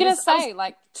 Because I was going to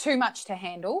say, too much to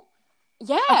handle.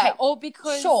 Yeah, okay. Or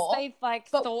because they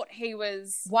thought he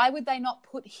was. Why would they not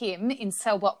put him in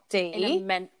cell block D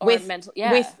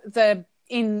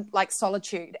in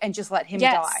solitude and just let him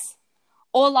die?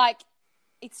 Or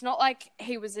it's not like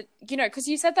he was because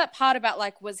you said that part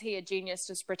about was he a genius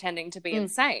just pretending to be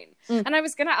insane? And I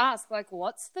was going to ask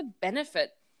what's the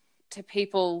benefit to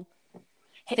people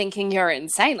thinking you're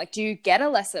insane? Do you get a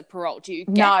lesser parole? Do you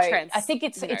get I think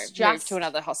it's just moved to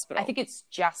another hospital? I think it's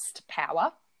just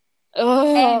power.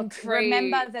 Oh, and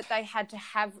remember that they had to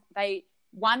have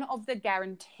one of the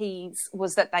guarantees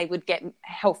was that they would get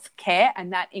health care,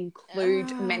 and that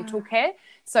include mental care.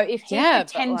 So if he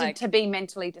pretended to be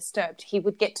mentally disturbed, he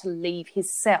would get to leave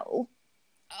his cell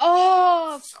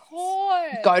Oh, of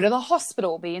course. Go to the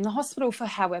hospital, be in the hospital for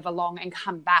however long and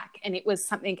come back. And it was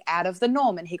something out of the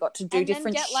norm and he got to do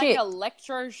different get, shit. like,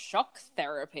 electroshock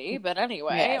therapy, but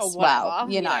anyway, yes, or whatever.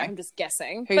 Well, you know. I'm just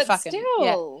guessing. Who but fucking,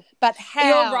 still. Yeah. But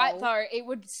how? You're right, though. It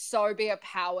would so be a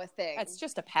power thing. It's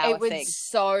just a power thing. It would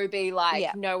so be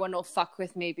like, no one will fuck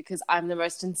with me because I'm the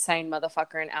most insane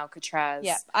motherfucker in Alcatraz.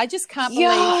 Yeah. I just can't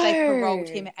believe they paroled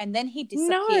him and then he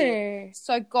disappeared. No.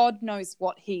 So God knows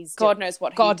what he's doing. God knows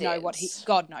what he did.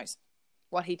 God knows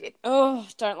what he did. Oh,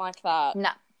 don't like that. No.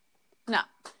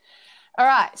 All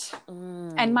right.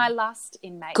 And my last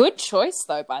inmate. Good choice,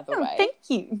 though, by the way. Thank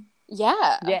you.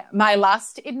 Yeah. Yeah. My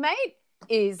last inmate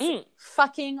is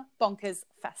fucking bonkers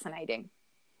fascinating.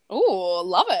 Oh,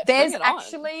 love it. There's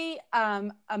actually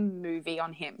a movie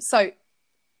on him. So,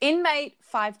 inmate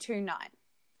 529,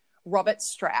 Robert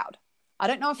Stroud. I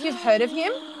don't know if you've heard of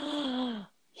him.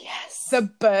 Yes. The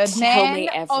Birdman. Tell me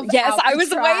everything. Yes, Alcatraz. I was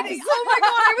waiting. Oh my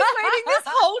God, I was waiting this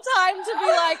whole time to be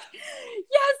like,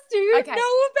 yes, do you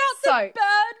know about the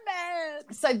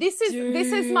Birdman? So this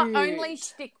is my only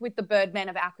shtick with the Birdman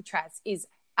of Alcatraz is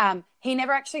he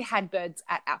never actually had birds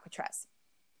at Alcatraz.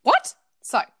 What?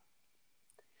 So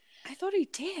I thought he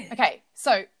did. Okay,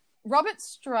 so Robert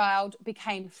Stroud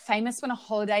became famous when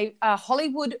a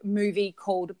Hollywood movie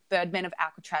called Birdman of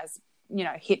Alcatraz,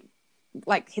 hit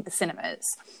the cinemas.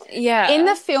 Yeah. In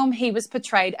the film, he was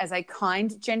portrayed as a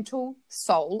kind, gentle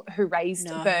soul who raised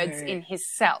birds in his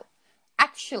cell.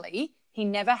 Actually, he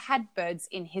never had birds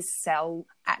in his cell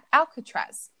at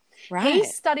Alcatraz. Right. He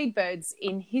studied birds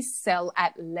in his cell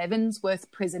at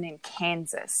Leavenworth Prison in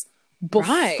Kansas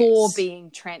before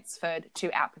being transferred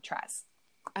to Alcatraz.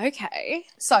 Okay.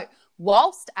 So,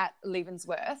 whilst at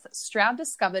Leavenworth, Stroud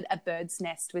discovered a bird's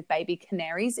nest with baby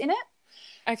canaries in it.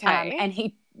 Okay.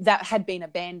 And that had been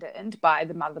abandoned by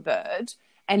the mother bird.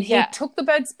 And he took the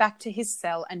birds back to his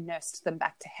cell and nursed them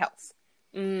back to health.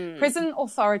 Prison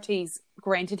authorities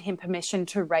granted him permission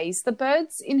to raise the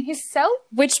birds in his cell.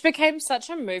 Which became such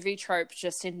a movie trope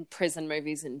just in prison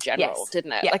movies in general,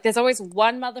 didn't it? Yeah. Like there's always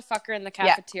one motherfucker in the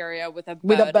cafeteria with a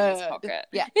bird in his pocket.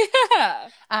 Yeah.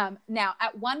 Now,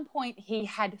 at one point, he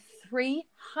had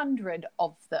 300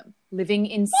 of them living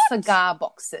in cigar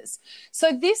boxes.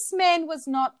 So this man was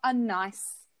not a nice,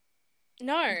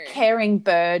 caring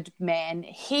bird man.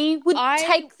 He would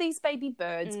take these baby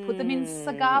birds, put them in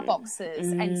cigar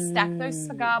boxes and stack those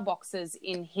cigar boxes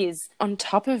in his... on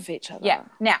top of each other. Yeah.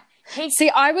 Now,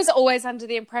 I was always under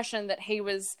the impression that he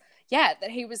was... Yeah, that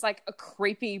he was like a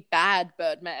creepy bad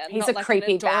Birdman. He's not a like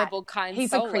creepy an adorable bad. kind He's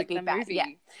soul a creepy like the bad.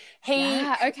 movie.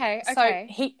 Yeah. Okay. So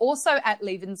he also at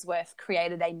Leavenworth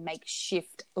created a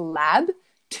makeshift lab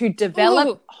to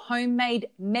develop homemade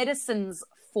medicines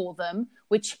for them,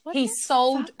 which he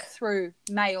sold through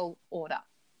mail order.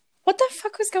 What the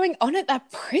fuck was going on at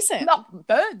that prison? Not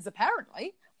birds,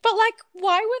 apparently. But, like,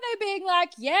 why were they being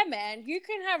like, yeah, man, you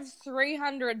can have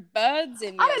 300 birds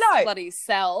in your bloody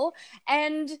cell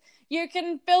and you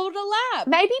can build a lab.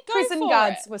 Maybe prison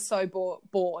guards were so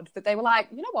bored that they were like,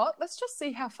 you know what? Let's just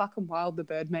see how fucking wild the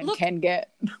Birdman can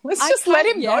get. Let's just let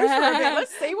him go for a bit.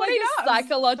 Let's see what he does.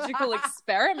 Psychological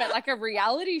experiment, like a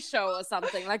reality show or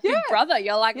something. Like Big Brother,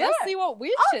 you're like, let's see what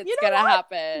weird shit's going to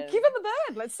happen. Give him the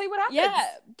bird. Let's see what happens. Yeah,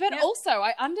 but also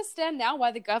I understand now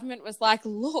why the government was like,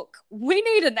 look, we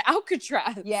need an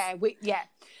Alcatraz. Yeah.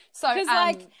 So,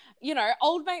 because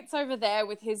old mate's over there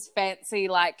with his fancy,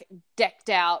 like, decked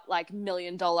out, like, $1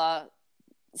 million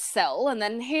cell, and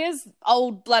then here's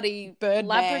old bloody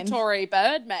laboratory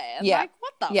Birdman. Yeah. Like,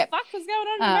 what the fuck was going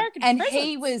on in American and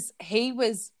prisons? he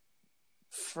was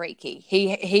freaky.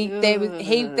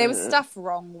 There was stuff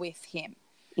wrong with him.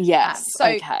 Yes.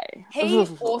 He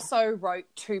also wrote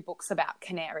 2 books about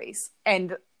canaries,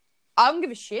 and I don't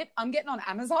give a shit. I'm getting on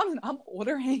Amazon and I'm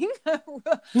ordering a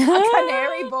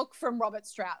canary book from Robert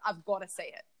Stroud. I've got to see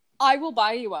it. I will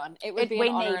buy you one. It would be an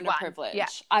honor and a privilege. Yeah.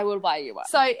 I will buy you one.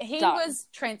 So he was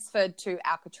transferred to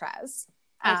Alcatraz.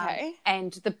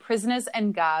 And the prisoners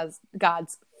and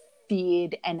guards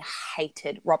feared and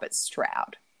hated Robert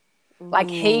Stroud. Like,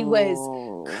 he was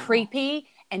creepy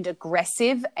and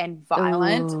aggressive and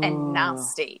violent and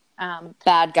nasty.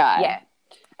 Bad guy. Yeah.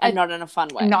 And not in a fun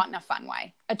way. Not in a fun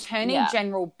way. Attorney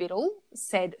General Biddle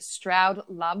said Stroud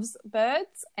loves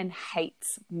birds and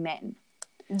hates men.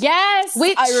 Yes!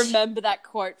 Which I remember that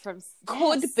quote from...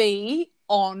 Could be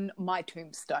on my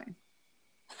tombstone.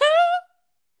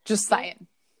 Just saying.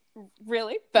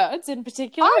 Really? Birds in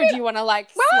particular? Or do you want to,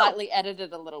 slightly edit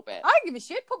it a little bit? I don't give a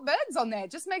shit. Put birds on there.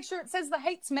 Just make sure it says the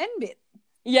hates men bit.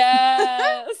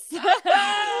 Yes.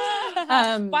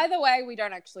 By the way, we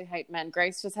don't actually hate men.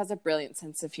 Grace just has a brilliant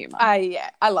sense of humor. Yeah,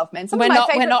 I love men. Some of my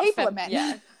favorite people are men.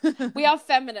 Yeah. We are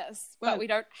feminists, but we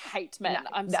don't hate men.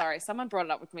 I'm sorry. Someone brought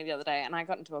it up with me the other day, and I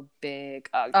got into a big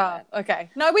argument. Oh,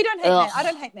 okay. No, we don't hate men. I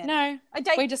don't hate men. No,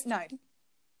 we just no.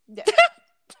 Yeah.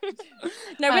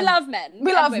 No, we love men.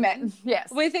 We love men.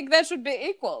 Yes, we think they should be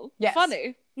equal. Yes.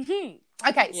 Funny.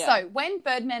 Okay, so when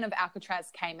Birdman of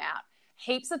Alcatraz came out,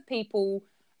 heaps of people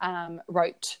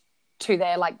wrote to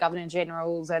their like governor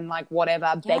generals and like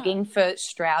whatever, begging for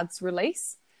Stroud's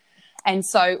release. And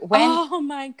so oh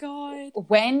my God,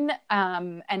 when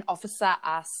an officer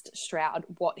asked Stroud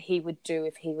what he would do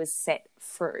if he was set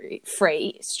free,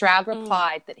 Stroud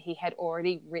replied that he had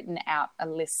already written out a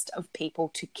list of people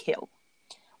to kill.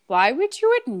 Why would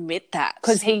you admit that?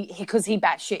 Because he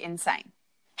batshit insane.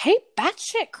 He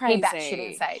batshit crazy. He batshit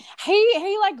insane.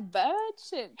 He like bird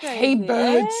shit crazy. He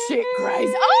bird shit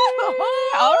crazy. Oh,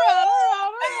 all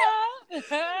right.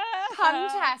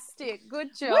 Fantastic.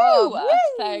 Good job. Woo.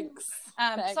 Thanks.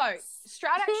 So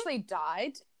Stroud actually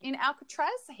died in Alcatraz.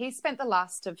 He spent the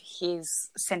last of his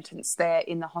sentence there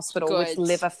in the hospital with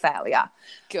liver failure.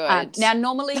 Good. Now,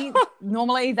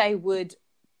 normally they would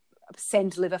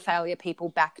send liver failure people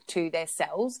back to their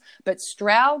cells, but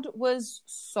Stroud was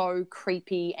so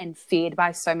creepy and feared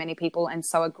by so many people and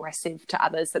so aggressive to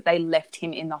others that they left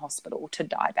him in the hospital to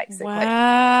die, basically.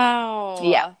 Wow.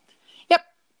 Yeah. Yep.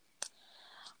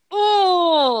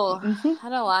 Oh, I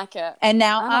don't like it. And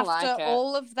now after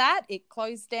all of that, it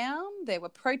closed down. There were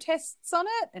protests on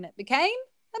it and it became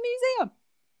a museum.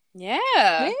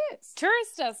 Yeah. Yes.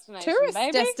 Tourist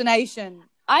destination.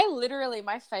 I literally,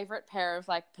 my favorite pair of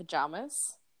like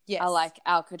pajamas are like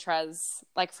Alcatraz,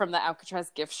 like from the Alcatraz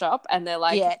gift shop, and they're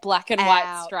like black and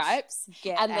white stripes,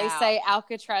 and they say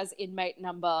Alcatraz inmate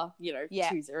number,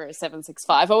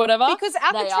 20765 or whatever. Because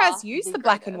Alcatraz used the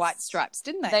black and white stripes,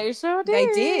 didn't they? They sure did. They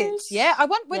did. Yeah.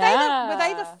 Were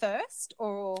they the first,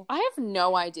 or I have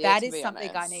no idea. That is something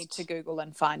I need to Google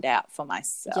and find out for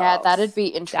myself. Yeah, that'd be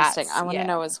interesting. I want to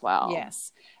know as well.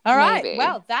 Yes. All right. Maybe.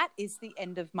 Well, that is the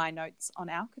end of my notes on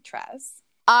Alcatraz.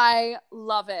 I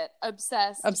love it.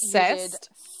 Obsessed. You did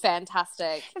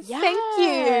fantastic. Thank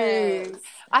you.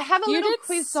 I have a little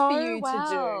quiz for you to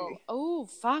do. Oh,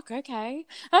 fuck. Okay.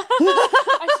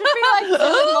 I should be like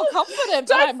feeling more confident,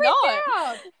 but I'm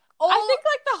not. I think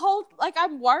like the whole, like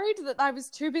I'm worried that I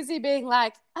was too busy being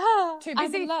like, too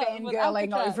busy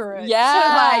fangirling over it. Yeah. To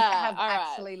like have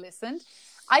actually listened.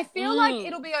 I feel like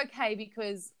it'll be okay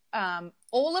because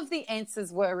all of the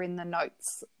answers were in the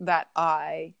notes that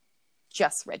I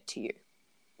just read to you.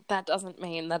 That doesn't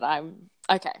mean that I'm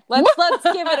okay. Let's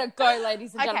give it a go,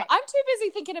 ladies and gentlemen. I'm too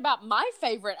busy thinking about my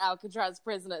favorite Alcatraz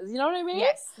prisoners. You know what I mean?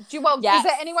 Yes. Is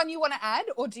there anyone you want to add,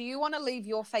 or do you want to leave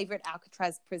your favorite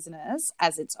Alcatraz prisoners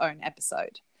as its own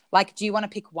episode? Like, do you want to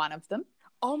pick one of them?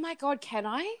 Oh my God, can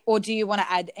I? Or do you want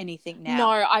to add anything now?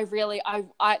 No,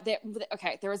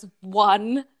 there is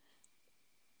one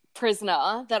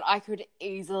prisoner that I could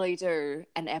easily do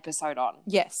an episode on.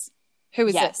 Yes. Who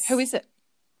is it? Who is it?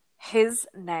 His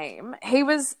name. He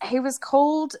was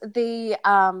called the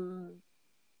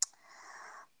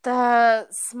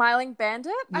Smiling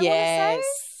Bandit, I want to say.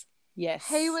 Yes.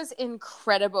 He was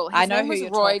incredible. His I know name who was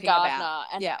you're Roy talking Gardner, about.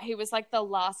 and he was like the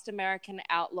last American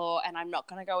outlaw, and I'm not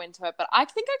going to go into it, but I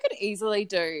think I could easily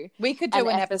do We could do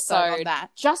an episode on that.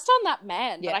 Just on that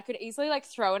man, but I could easily like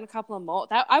throw in a couple of more.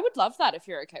 I would love that if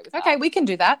you're okay with that. Okay, we can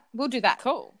do that. We'll do that.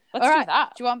 Cool. Let's do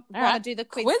that. Do you want to do the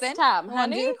quiz then? Time,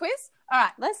 want to do the quiz? All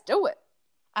right. Let's do it.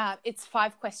 It's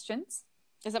 5 questions.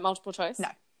 Is it multiple choice? No.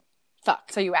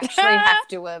 Fuck. So you actually have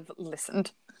to have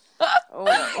listened.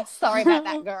 Oh. Sorry about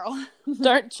that, girl.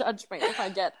 Don't judge me if I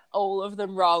get all of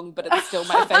them wrong, but it's still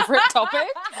my favorite topic.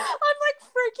 I'm like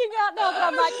freaking out now that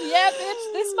I'm like, yeah,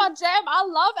 bitch, this is my jam. I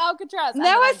love Alcatraz.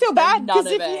 Now I feel bad because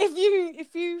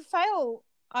if you fail,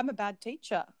 I'm a bad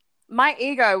teacher. My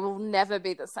ego will never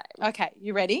be the same. Okay,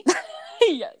 you ready?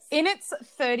 Yes. In its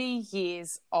 30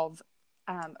 years of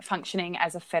functioning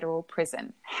as a federal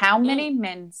prison, how many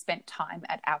men spent time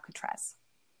at Alcatraz?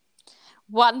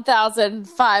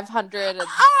 1,500 and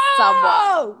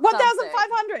someone.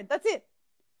 1,500. That's it.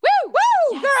 Woo!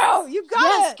 Woo! Yes. Girl, you got it.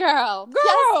 Yes, girl.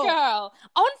 Yes, girl.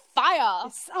 On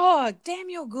fire. Oh, damn,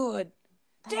 you're good.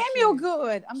 You're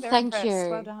good. I'm very impressed. Thank you.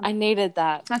 Well done. I needed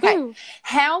that. Okay. Woo.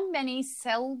 How many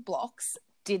cell blocks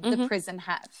did the prison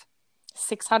have?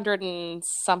 600 and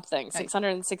something.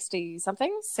 660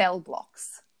 something? Cell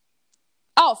blocks.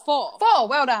 Oh, 4. 4.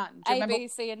 Well done. Do you A, remember? B,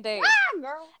 C, and D. Ah,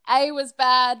 girl. A was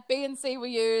bad, B and C were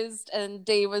used, and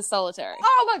D was solitary.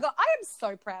 Oh my God, I am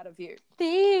so proud of you.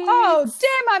 Thanks. Oh,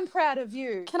 damn, I'm proud of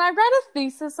you. Can I write a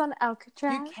thesis on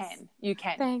Alcatraz? You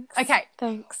can. Thanks. Okay.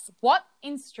 Thanks. What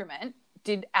instrument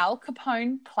did Al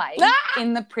Capone play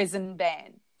in the prison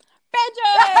band?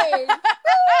 Banjo!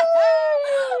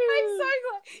 I'm so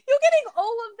glad. You're getting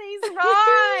all of these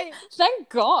right. Thank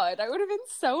God. It would have been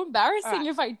so embarrassing Right.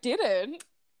 if I didn't.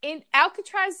 In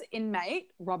Alcatraz inmate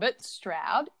Robert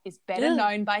Stroud is better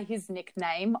known by his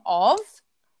nickname of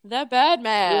The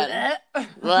Birdman.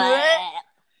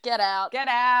 Get out. Get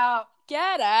out.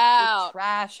 Get You're out.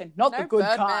 trash and not No the good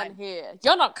Birdman kind. here.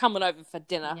 You're not coming over for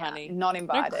dinner, Yeah, honey. not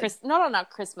invited. Not on our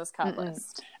Christmas card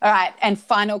list. All right, and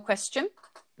final question.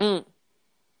 Mm.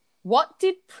 What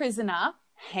did prisoner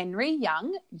Henry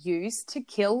Young use to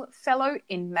kill fellow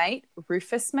inmate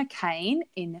Rufus McCain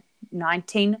in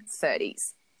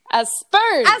 1930s? A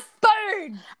spoon. A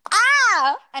spoon!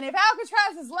 Ah! And if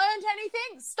Alcatraz has learned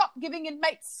anything, stop giving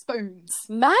inmates spoons.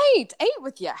 Mate, eat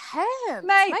with your hands.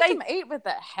 Mate, Make them eat with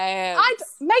their hands. I'd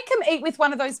make them eat with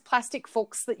one of those plastic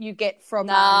forks that you get from...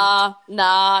 Nah.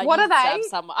 What you'd are they?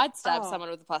 I'd stab Oh.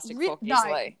 someone with a plastic Re- fork no,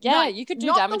 easily. no, Yeah, you could do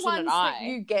not damage the in an ones eye. that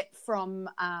you get from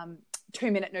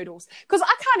 2-minute noodles. Because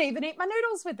I can't even eat my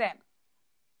noodles with them.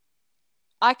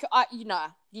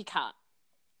 You can't.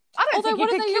 I don't Although, think you what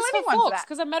do could they kill use for anyone for forks? that.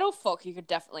 Because a metal fork you could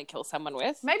definitely kill someone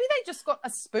with. Maybe they just got a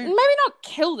spoon. Maybe not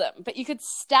kill them, but you could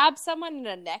stab someone in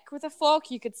the neck with a fork.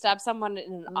 You could stab someone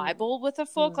in an eyeball with a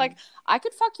fork. Like, I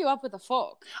could fuck you up with a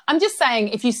fork. I'm just saying,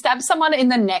 if you stab someone in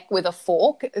the neck with a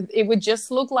fork, it would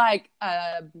just look like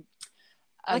a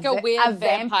weird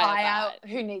vampire vibe.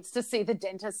 who needs to see the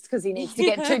dentist because he needs to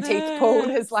get 2 teeth pulled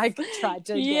has like tried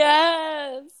to get it.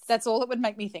 Yes. That's all it would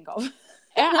make me think of.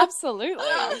 Yeah, absolutely.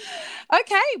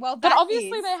 Okay, well, But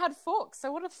obviously they had forks,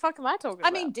 so what the fuck am I talking about?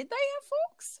 I mean, did they have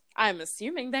forks? I'm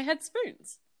assuming they had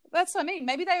spoons. That's what I mean.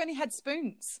 Maybe they only had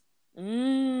spoons. Oh,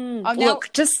 now-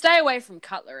 look, just stay away from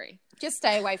cutlery. Just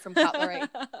stay away from cutlery.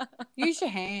 Use your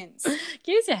hands.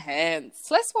 Use your hands.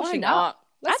 It's less washing up.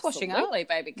 Less Absolutely, washing up.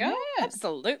 baby girl. Yeah.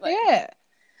 Absolutely. Yeah.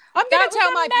 I'm going That to tell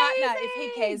was my partner if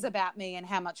amazing. he cares about me and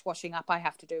how much washing up I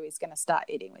have to do, he's going to start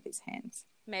eating with his hands.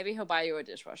 Maybe he'll buy you a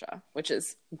dishwasher, which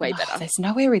is way better. There's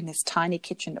nowhere in this tiny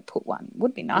kitchen to put one.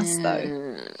 Would be nice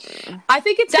though. I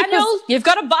think it's Daniel, you've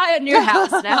got to buy a new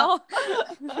house now.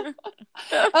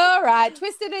 All right,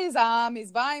 twisted his arm.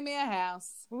 He's buying me a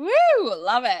house. Woo,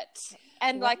 love it.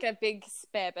 And like a big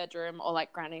spare bedroom or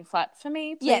like granny flat for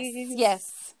me, please.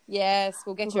 Yes.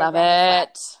 We'll get you Love a granny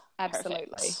it. flat. Absolutely.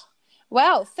 Perfect.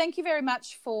 Well, thank you very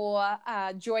much for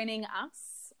joining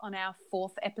us on our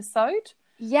 4th episode.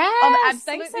 Yes,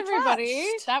 Absolutely thanks everybody.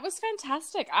 Trashed. That was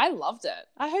fantastic. I loved it.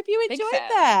 I hope you Big enjoyed fan.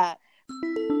 that.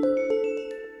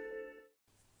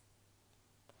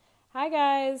 Hi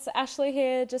guys, Ashley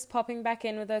here, just popping back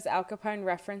in with those Al Capone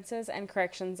references and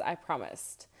corrections I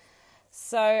promised.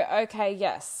 So, okay,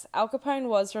 yes, Al Capone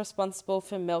was responsible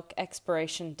for milk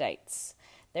expiration dates.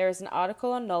 There is an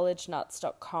article on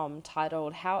knowledgenuts.com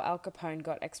titled How Al Capone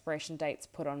Got Expiration Dates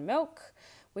Put on Milk,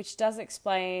 which does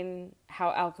explain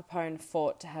how Al Capone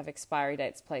fought to have expiry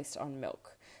dates placed on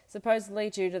milk, supposedly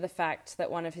due to the fact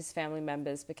that one of his family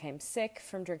members became sick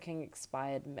from drinking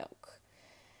expired milk.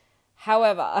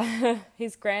 However,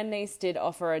 his grandniece did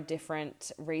offer a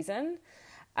different reason,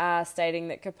 stating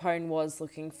that Capone was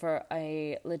looking for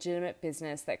a legitimate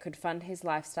business that could fund his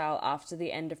lifestyle after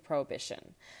the end of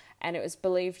Prohibition, and it was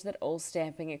believed that all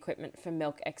stamping equipment for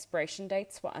milk expiration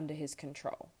dates were under his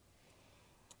control.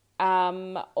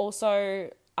 Also,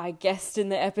 I guessed in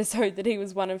the episode that he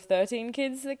was one of 13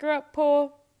 kids that grew up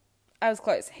poor. I was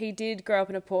close. He did grow up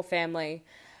in a poor family.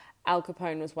 Al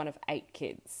Capone was one of 8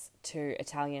 kids to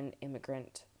Italian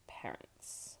immigrant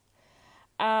parents.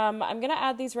 I'm going to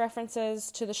add these references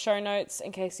to the show notes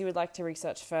in case you would like to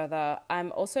research further.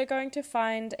 I'm also going to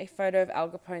find a photo of Al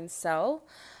Capone's cell.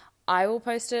 I will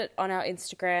post it on our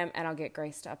Instagram and I'll get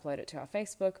Grace to upload it to our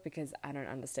Facebook because I don't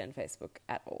understand Facebook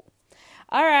at all.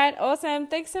 All right, awesome.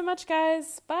 Thanks so much,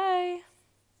 guys. Bye.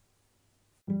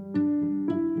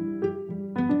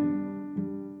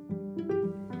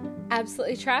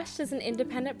 Absolutely Trashed is an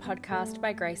independent podcast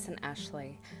by Grace and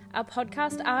Ashley. Our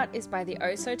podcast art is by the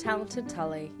oh-so-talented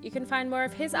Tully. You can find more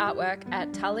of his artwork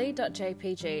at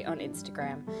tully.jpg on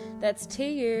Instagram. That's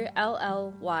TULLY.jpg.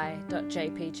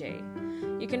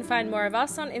 You can find more of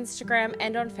us on Instagram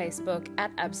and on Facebook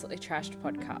at Absolutely Trashed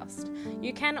Podcast.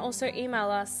 You can also email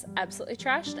us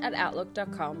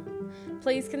absolutelytrashed@outlook.com.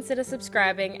 Please consider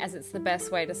subscribing as it's the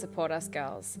best way to support us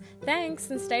girls. Thanks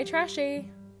and stay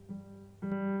trashy!